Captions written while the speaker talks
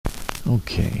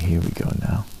Okay, here we go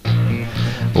now.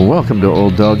 Well, welcome to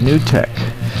Old Dog New Tech,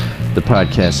 the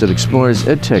podcast that explores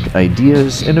EdTech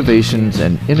ideas, innovations,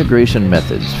 and integration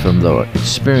methods from the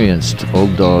experienced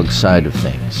old dog side of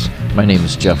things. My name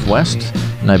is Jeff West,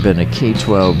 and I've been a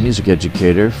K-12 music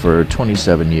educator for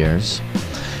 27 years,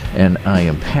 and I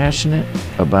am passionate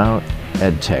about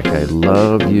EdTech. I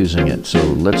love using it, so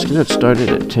let's get started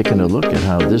at taking a look at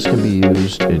how this can be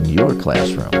used in your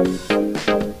classroom.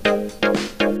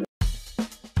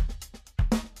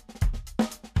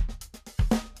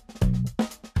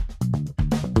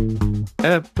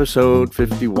 Episode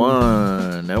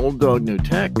 51, Old Dog New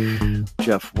Tech.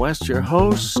 Jeff West, your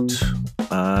host.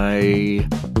 I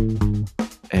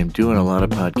am doing a lot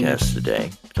of podcasts today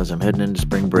because I'm heading into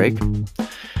spring break,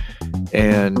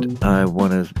 and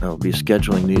I'll be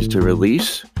scheduling these to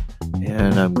release,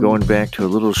 and I'm going back to a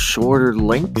little shorter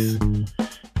length.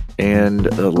 And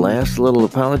the last little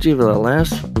apology for the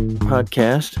last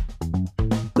podcast.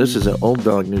 This is an Old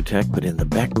Dog New Tech, but in the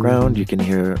background you can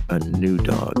hear a new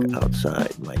dog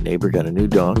outside. My neighbor got a new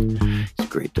dog. He's a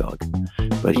great dog,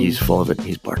 but he's full of it.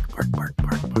 He's bark, bark, bark,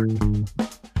 bark, bark.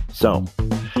 So,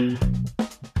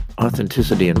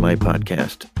 authenticity in my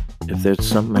podcast. If there's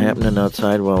something happening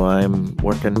outside while I'm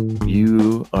working,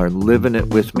 you are living it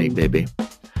with me, baby.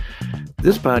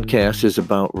 This podcast is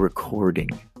about recording.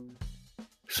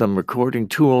 Some recording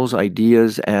tools,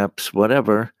 ideas, apps,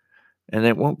 whatever. And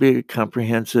it won't be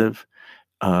comprehensive,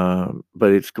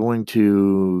 but it's going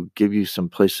to give you some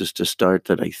places to start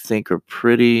that I think are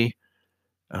pretty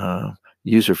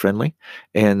user-friendly.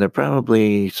 And they're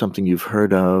probably something you've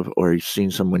heard of or you've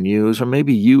seen someone use, or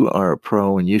maybe you are a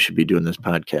pro and you should be doing this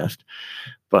podcast.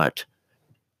 But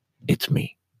it's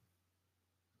me.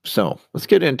 So let's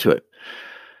get into it.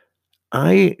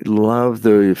 I love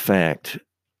the fact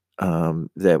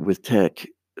that with tech,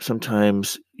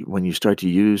 sometimes when you start to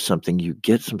use something, you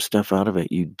get some stuff out of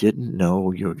it you didn't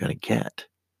know you were going to get.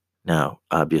 Now,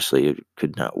 obviously, it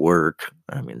could not work.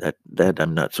 I mean, that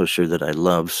I'm not so sure that I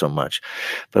love so much.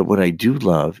 But what I do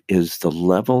love is the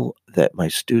level that my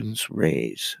students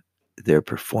raise their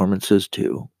performances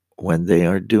to when they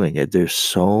are doing it. They're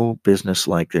so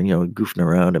businesslike. They're, goofing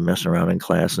around and messing around in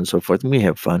class and so forth, and we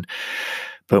have fun.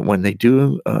 But when they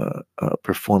do a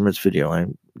performance video, I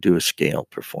do a scale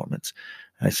performance.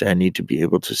 I say I need to be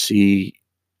able to see,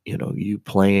 you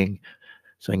playing,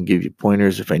 so I can give you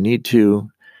pointers if I need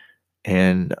to,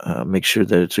 and make sure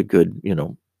that it's a good,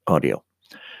 audio.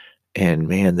 And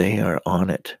man, they are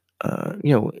on it.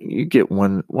 You get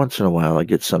once in a while. I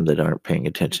get some that aren't paying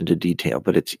attention to detail,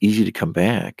 but it's easy to come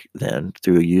back then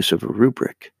through a use of a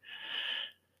rubric.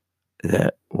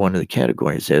 That one of the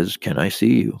categories is, can I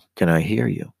see you? Can I hear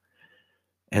you?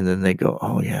 And then they go,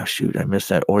 oh yeah, shoot, I missed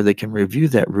that. Or they can review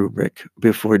that rubric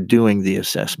before doing the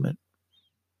assessment.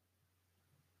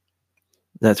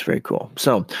 That's very cool.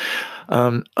 So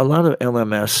a lot of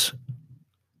LMS,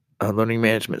 learning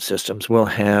management systems, will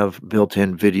have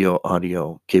built-in video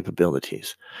audio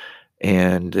capabilities.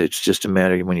 And it's just a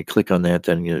matter of when you click on that,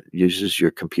 then it uses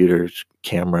your computer's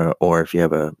camera, or if you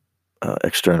have a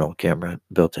external camera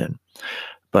built in.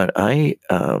 But I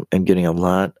am getting a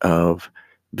lot of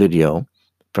video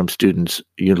from students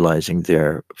utilizing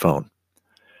their phone.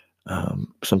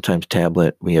 Sometimes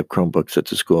tablet. We have Chromebooks at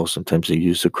the school. Sometimes they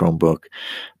use the Chromebook.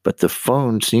 But the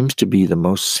phone seems to be the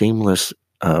most seamless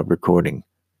recording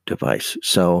device.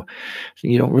 So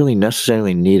you don't really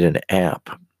necessarily need an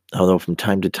app. Although from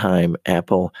time to time,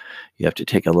 Apple, you have to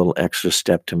take a little extra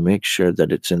step to make sure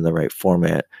that it's in the right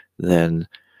format. Then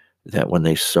that when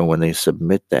they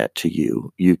submit that to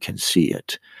you, you can see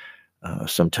it.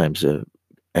 Sometimes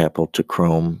Apple to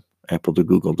Chrome, Apple to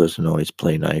Google doesn't always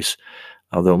play nice.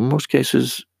 Although in most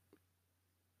cases,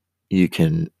 you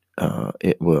can,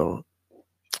 it will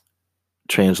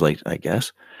translate, I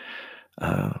guess,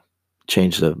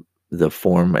 change the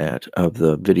format of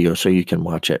the video so you can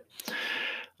watch it.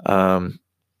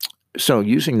 So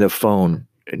using the phone,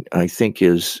 I think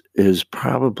is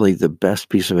probably the best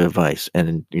piece of advice,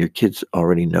 and your kids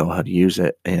already know how to use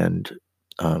it. And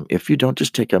if you don't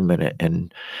just take a minute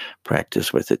and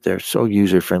practice with it, they're so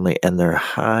user-friendly, and they're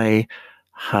high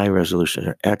resolution.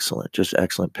 They're excellent, just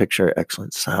excellent picture,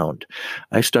 excellent sound.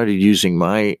 I started using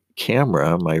my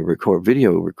camera, my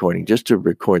video recording, just to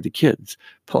record the kids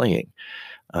playing.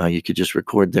 You could just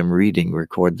record them reading,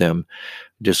 record them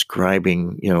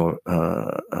describing,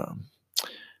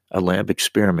 a lab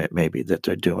experiment maybe that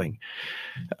they're doing.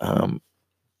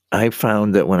 I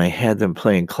found that when I had them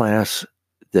play in class,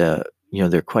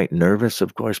 they're quite nervous,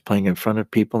 of course, playing in front of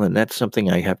people, and that's something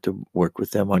I have to work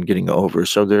with them on getting over.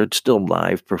 So they're still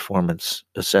live performance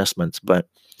assessments, but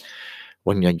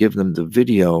When I give them the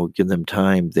video, give them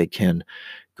time, they can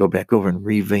go back over and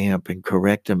revamp and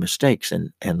correct the mistakes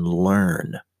and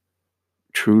learn,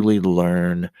 truly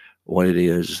learn what it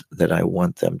is that I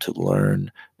want them to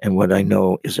learn and what I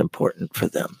know is important for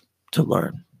them to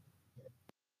learn.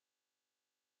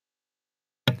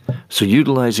 So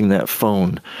utilizing that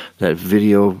phone, that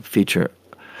video feature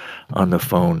on the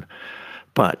phone.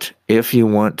 But if you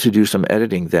want to do some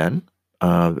editing then,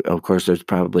 of course, there's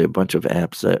probably a bunch of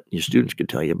apps that your students could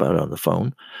tell you about on the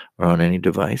phone or on any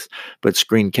device. But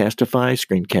Screencastify,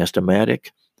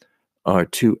 Screencast-O-Matic are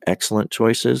two excellent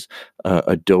choices.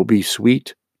 Adobe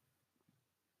Suite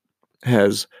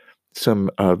has some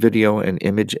video and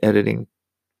image editing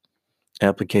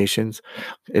applications.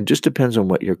 It just depends on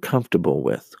what you're comfortable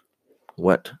with,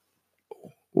 what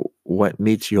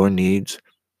meets your needs,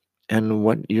 and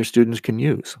what your students can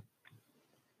use.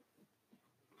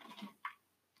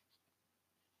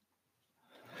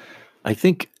 I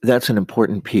think that's an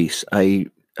important piece.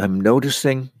 I'm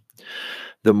noticing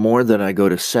the more that I go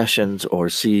to sessions or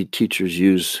see teachers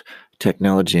use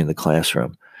technology in the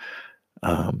classroom,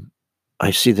 I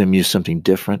see them use something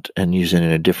different and use it in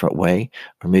a different way,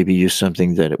 or maybe use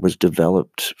something that it was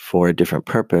developed for a different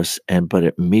purpose, but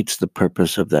it meets the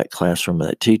purpose of that classroom or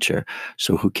that teacher.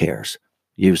 So who cares?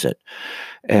 Use it.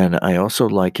 And I also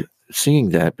like seeing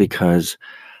that because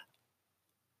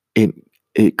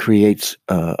it creates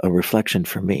a reflection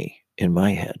for me in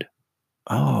my head.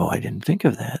 Oh, I didn't think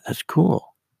of that. That's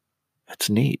cool. That's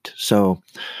neat. So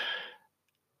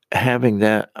having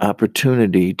that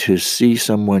opportunity to see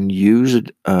someone use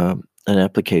an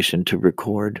application to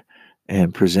record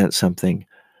and present something,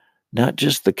 not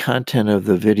just the content of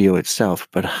the video itself,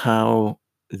 but how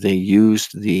they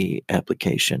used the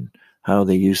application, how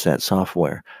they use that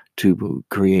software to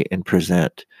create and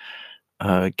present,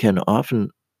 can often,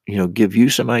 give you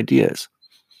some ideas.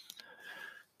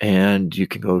 And you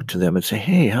can go to them and say,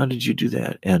 hey, how did you do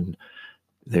that? And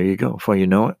there you go. Before you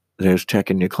know it, there's tech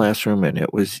in your classroom, and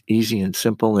it was easy and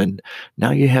simple. And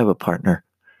now you have a partner.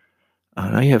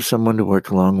 Now you have someone to work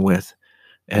along with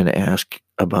and ask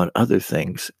about other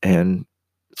things. And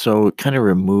so it kind of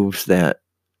removes that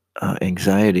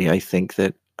anxiety, I think,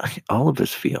 that all of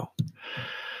us feel.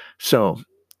 So,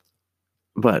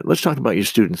 but let's talk about your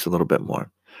students a little bit more.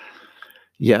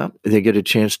 Yeah, they get a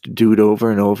chance to do it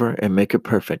over and over and make it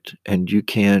perfect. And you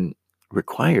can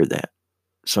require that.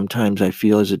 Sometimes I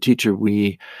feel as a teacher,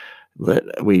 we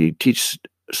teach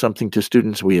something to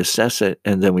students, we assess it,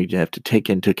 and then we have to take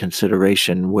into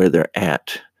consideration where they're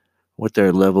at, what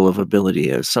their level of ability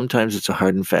is. Sometimes it's a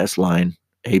hard and fast line,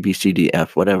 A, B, C, D,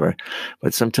 F, whatever.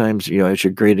 But sometimes, as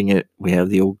you're grading it, we have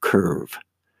the old curve.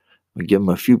 We give them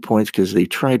a few points because they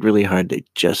tried really hard. They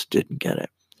just didn't get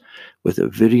it. With a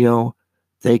video,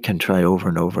 they can try over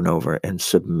and over and over and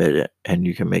submit it, and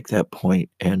you can make that point.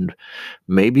 And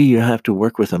maybe you have to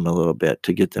work with them a little bit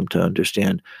to get them to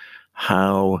understand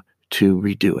how to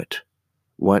redo it.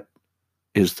 What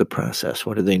is the process?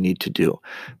 What do they need to do?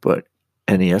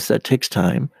 And yes, that takes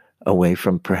time away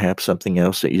from perhaps something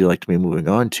else that you like to be moving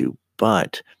on to.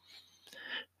 But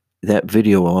that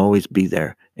video will always be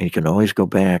there. And you can always go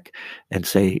back and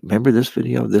say, remember this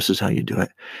video? This is how you do it.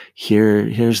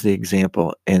 Here's the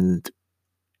example. And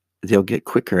they'll get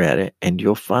quicker at it. And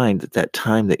you'll find that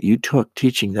time that you took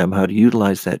teaching them how to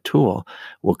utilize that tool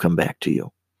will come back to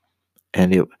you.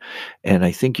 And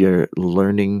I think your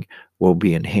learning will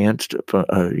be enhanced.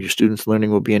 Your students'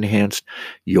 learning will be enhanced.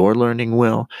 Your learning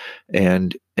will,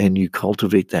 and you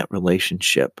cultivate that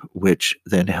relationship, which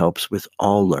then helps with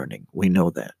all learning. We know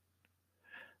that.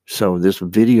 So this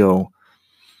video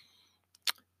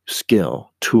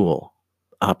skill, tool,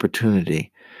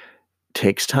 opportunity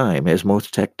takes time, as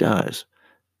most tech does.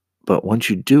 But once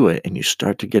you do it and you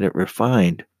start to get it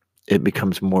refined, it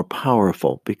becomes more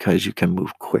powerful because you can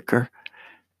move quicker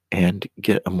and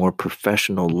get a more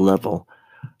professional level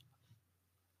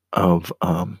of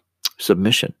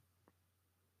submission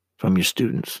from your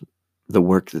students, the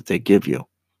work that they give you.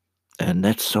 And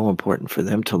that's so important for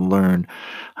them to learn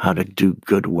how to do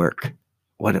good work.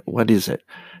 What is it?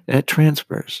 And it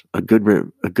transfers. A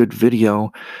good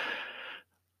video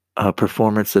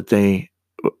performance that they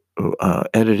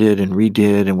edited and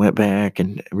redid and went back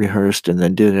and rehearsed and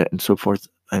then did it and so forth.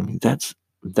 I mean, that's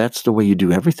the way you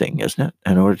do everything, isn't it?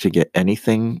 In order to get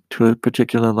anything to a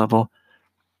particular level,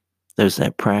 there's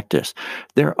that practice.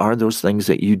 There are those things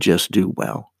that you just do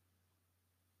well.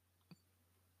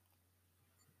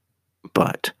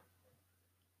 But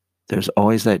there's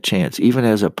always that chance. Even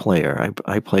as a player,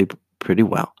 I play pretty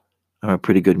well. I'm a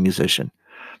pretty good musician.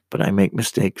 But I make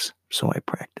mistakes, so I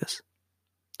practice.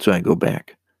 So I go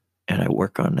back and I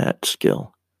work on that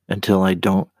skill until I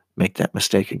don't make that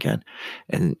mistake again.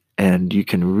 And you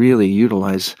can really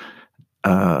utilize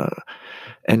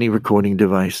any recording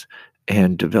device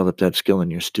and develop that skill in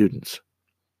your students.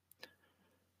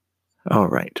 All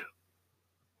right.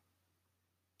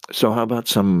 So how about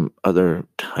some other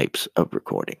types of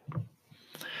recording?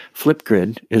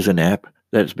 Flipgrid is an app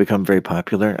that's become very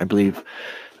popular. I believe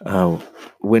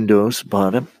Windows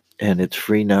bought it, and it's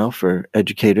free now for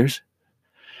educators.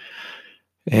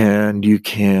 And you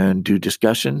can do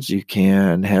discussions. You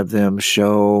can have them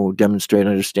demonstrate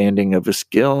understanding of a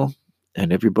skill,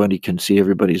 and everybody can see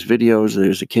everybody's videos.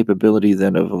 There's a capability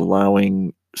then of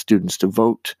allowing students to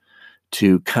vote,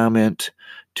 to comment,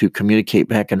 to communicate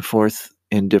back and forth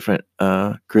in different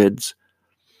grids.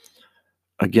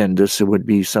 Again, this would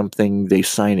be something they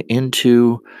sign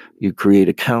into. You create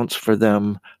accounts for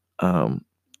them.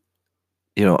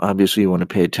 Obviously you want to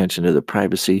pay attention to the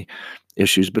privacy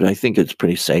issues, but I think it's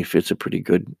pretty safe. It's a pretty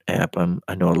good app.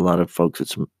 I know a lot of folks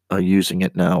that's are using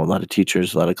it now, a lot of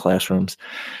teachers, a lot of classrooms,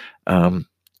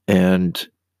 and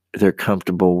they're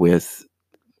comfortable with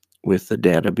the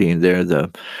data being there,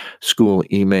 the school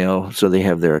email, so they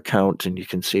have their account and you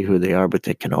can see who they are, but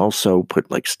they can also put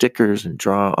like stickers and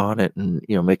draw on it and,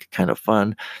 make it kind of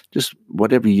fun. Just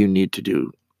whatever you need to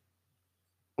do,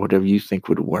 whatever you think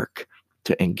would work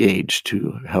to engage,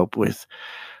 to help with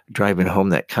driving home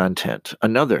that content.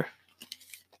 Another,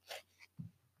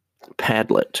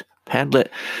 Padlet. Padlet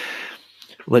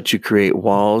lets you create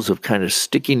walls of kind of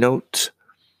sticky notes,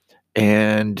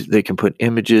 and they can put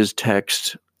images,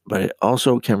 text, but it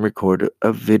also can record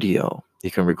a video.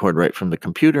 You can record right from the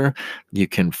computer. You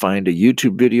can find a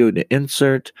YouTube video to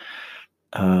insert.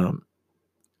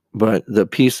 But the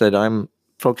piece that I'm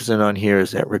focusing on here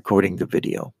is that recording the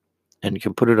video. And you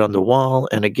can put it on the wall.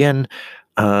 And again,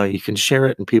 you can share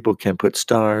it and people can put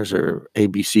stars or A,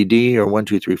 B, C, D or 1,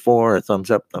 2, 3, 4 or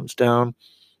thumbs up, thumbs down.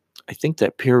 I think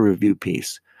that peer review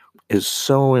piece is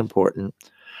so important,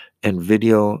 and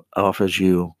video offers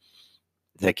you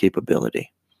that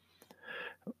capability.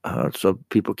 So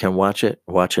people can watch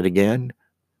it again,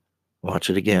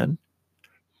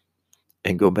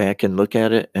 and go back and look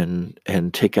at it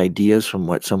and take ideas from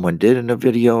what someone did in a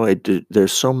video.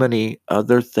 There's so many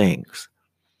other things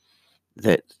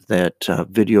that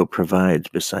video provides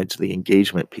besides the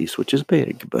engagement piece, which is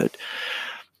big, but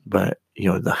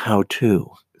the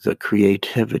how-to, the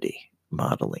creativity,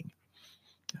 modeling.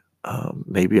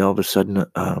 Maybe all of a sudden,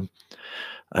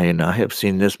 I have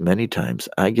seen this many times.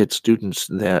 I get students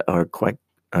that are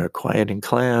quiet in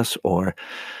class, or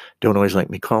don't always like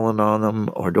me calling on them,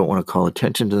 or don't want to call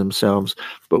attention to themselves.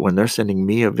 But when they're sending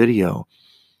me a video,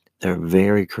 they're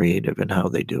very creative in how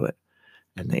they do it.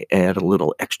 And they add a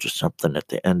little extra something at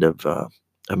the end of a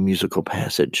musical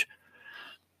passage.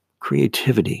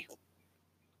 Creativity.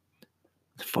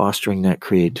 Fostering that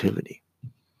creativity.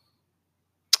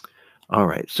 All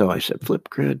right, so I said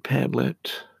Flipgrid,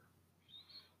 Padlet.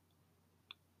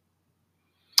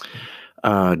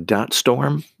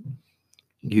 DotStorm.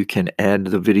 You can add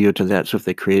the video to that. So if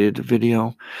they created a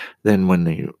video, then when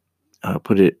they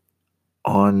put it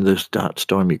on this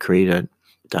DotStorm, you create a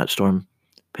DotStorm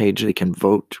page. They can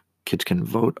vote. Kids can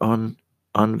vote on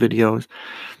videos.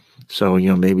 So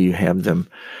maybe you have them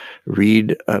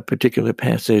read a particular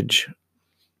passage,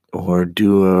 or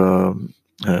do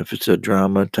if it's a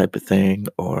drama type of thing,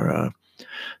 or a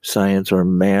science or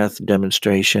math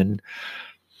demonstration.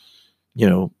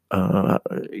 You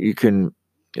can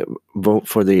vote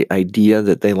for the idea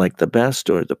that they like the best,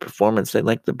 or the performance they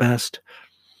like the best.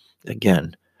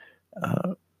 Again,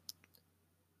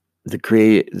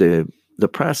 the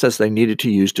process they needed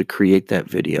to use to create that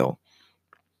video,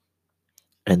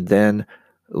 and then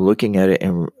looking at it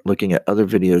and looking at other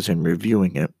videos and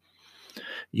reviewing it,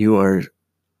 you are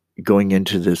going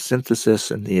into the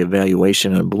synthesis and the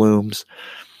evaluation on Bloom's.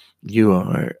 You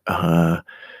are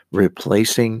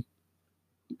replacing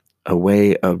a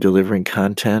way of delivering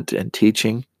content and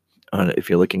teaching. If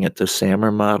you're looking at the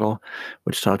SAMR model,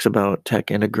 which talks about tech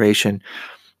integration,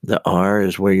 the R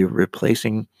is where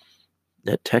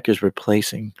that tech is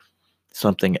replacing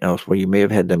something else, where you may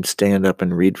have had them stand up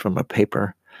and read from a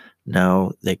paper.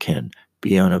 Now they can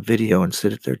be on a video and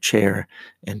sit at their chair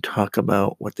and talk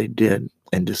about what they did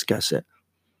and discuss it.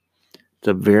 It's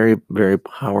a very, very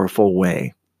powerful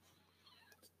way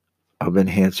of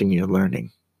enhancing your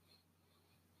learning.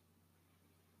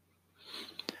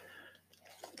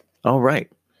 All right.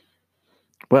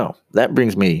 Well, that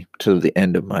brings me to the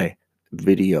end of my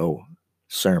video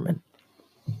sermon.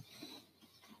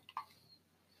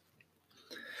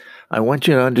 I want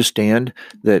you to understand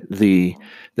that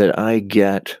I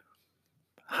get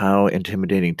how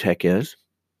intimidating tech is.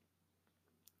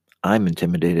 I'm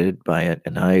intimidated by it,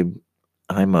 and I'm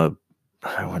a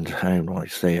I don't want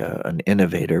to say an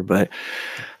innovator, but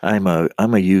I'm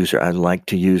a user. I like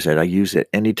to use it. I use it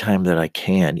anytime that I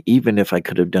can. Even if I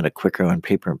could have done it quicker on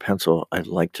paper and pencil, I'd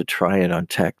like to try it on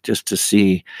tech just to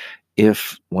see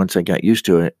if once I got used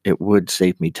to it, it would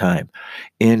save me time.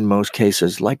 In most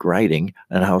cases, like writing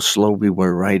and how slow we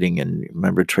were writing, and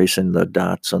remember tracing the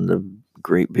dots on the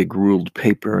great big ruled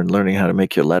paper and learning how to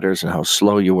make your letters and how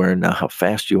slow you were and now how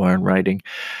fast you are in writing,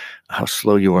 how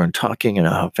slow you are in talking and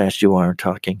how fast you are in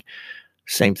talking.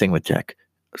 Same thing with tech.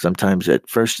 Sometimes at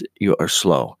first you are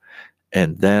slow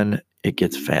and then it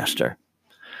gets faster.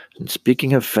 And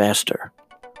speaking of faster,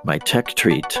 my tech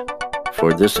treat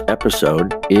for this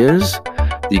episode is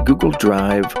the Google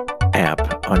Drive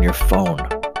app on your phone.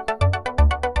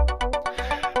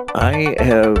 I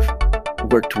have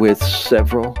worked with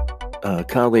several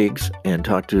colleagues and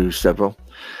talked to several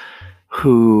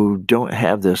who don't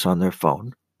have this on their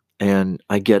phone. And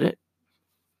I get it.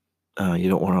 You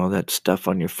don't want all that stuff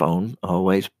on your phone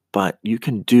always, but you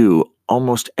can do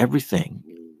almost everything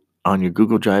on your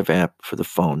Google Drive app for the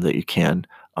phone that you can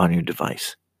on your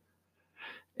device.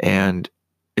 And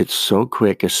it's so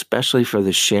quick, especially for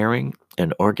the sharing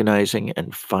and organizing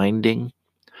and finding.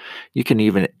 You can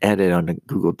even edit on the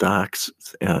Google Docs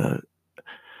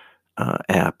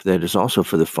app that is also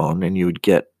for the phone, and you would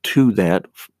get to that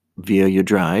via your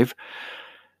Drive.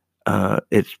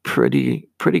 It's pretty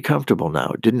comfortable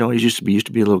now. It didn't always used to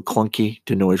be a little clunky,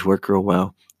 didn't always work real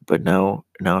well, but now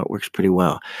it works pretty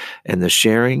well. And the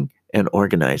sharing and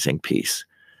organizing piece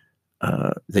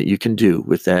that you can do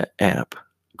with that app,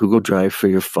 Google Drive for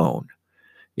your phone.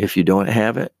 If you don't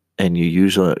have it and you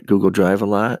use Google Drive a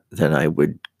lot, then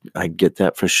I'd get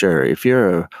that for sure. If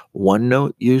you're a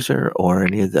OneNote user or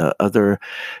any of the other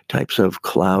types of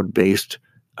cloud-based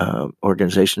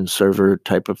organization server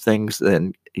type of things,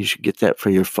 then you should get that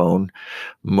for your phone.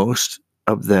 Most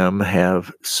of them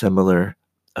have similar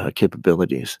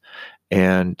capabilities.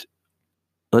 And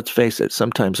let's face it,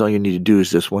 sometimes all you need to do is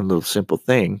this one little simple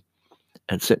thing,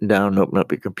 and sitting down and opening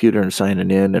up your computer and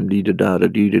signing in and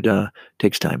dee-da-da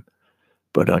takes time.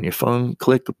 But on your phone,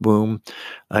 click, boom.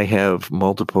 I have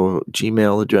multiple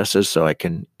Gmail addresses, so I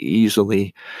can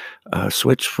easily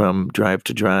switch from drive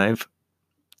to drive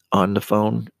on the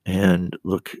phone and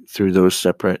look through those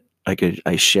separate.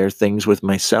 I share things with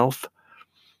myself.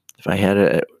 If I had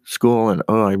it at school and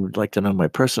I would like to know my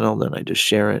personal, then I just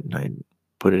share it and I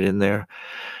put it in there.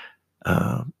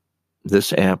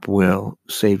 This app will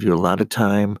save you a lot of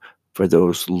time for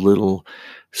those little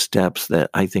steps that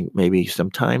I think maybe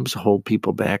sometimes hold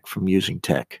people back from using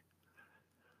tech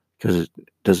because it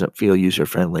doesn't feel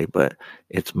user-friendly, but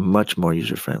it's much more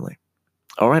user-friendly.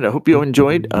 All right, I hope you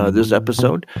enjoyed this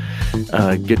episode.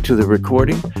 Get to the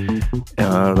recording.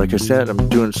 Like I said, I'm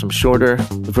doing some shorter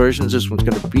versions. This one's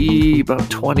going to be about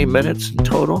 20 minutes in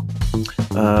total.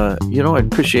 I'd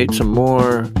appreciate some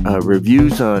more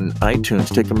reviews on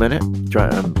iTunes. Take a minute,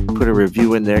 put a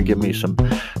review in there. Give me some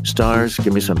stars.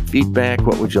 Give me some feedback.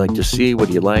 What would you like to see? What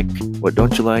do you like? What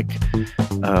don't you like?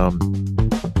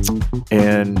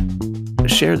 And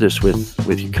share this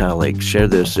with your colleagues. Share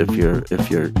this if you're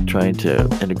trying to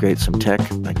integrate some tech.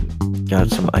 I got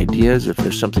some ideas. If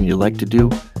there's something you like to do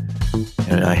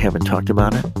and I haven't talked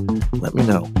about it, let me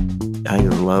know. I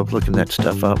love looking that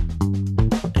stuff up,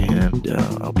 and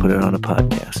I'll put it on a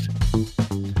podcast.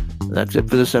 That's it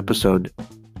for this episode.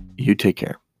 You take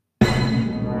care.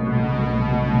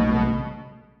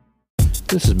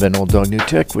 This has been Old Dog New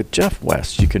Tech with Jeff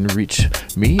West. You can reach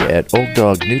me at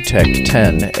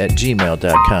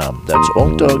olddognewtech10@gmail.com. That's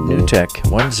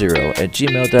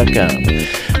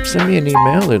olddognewtech10@gmail.com. Send me an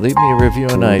email or leave me a review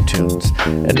on iTunes.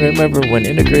 And remember, when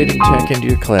integrating tech into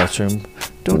your classroom,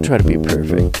 don't try to be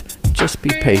perfect. Just be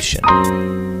patient.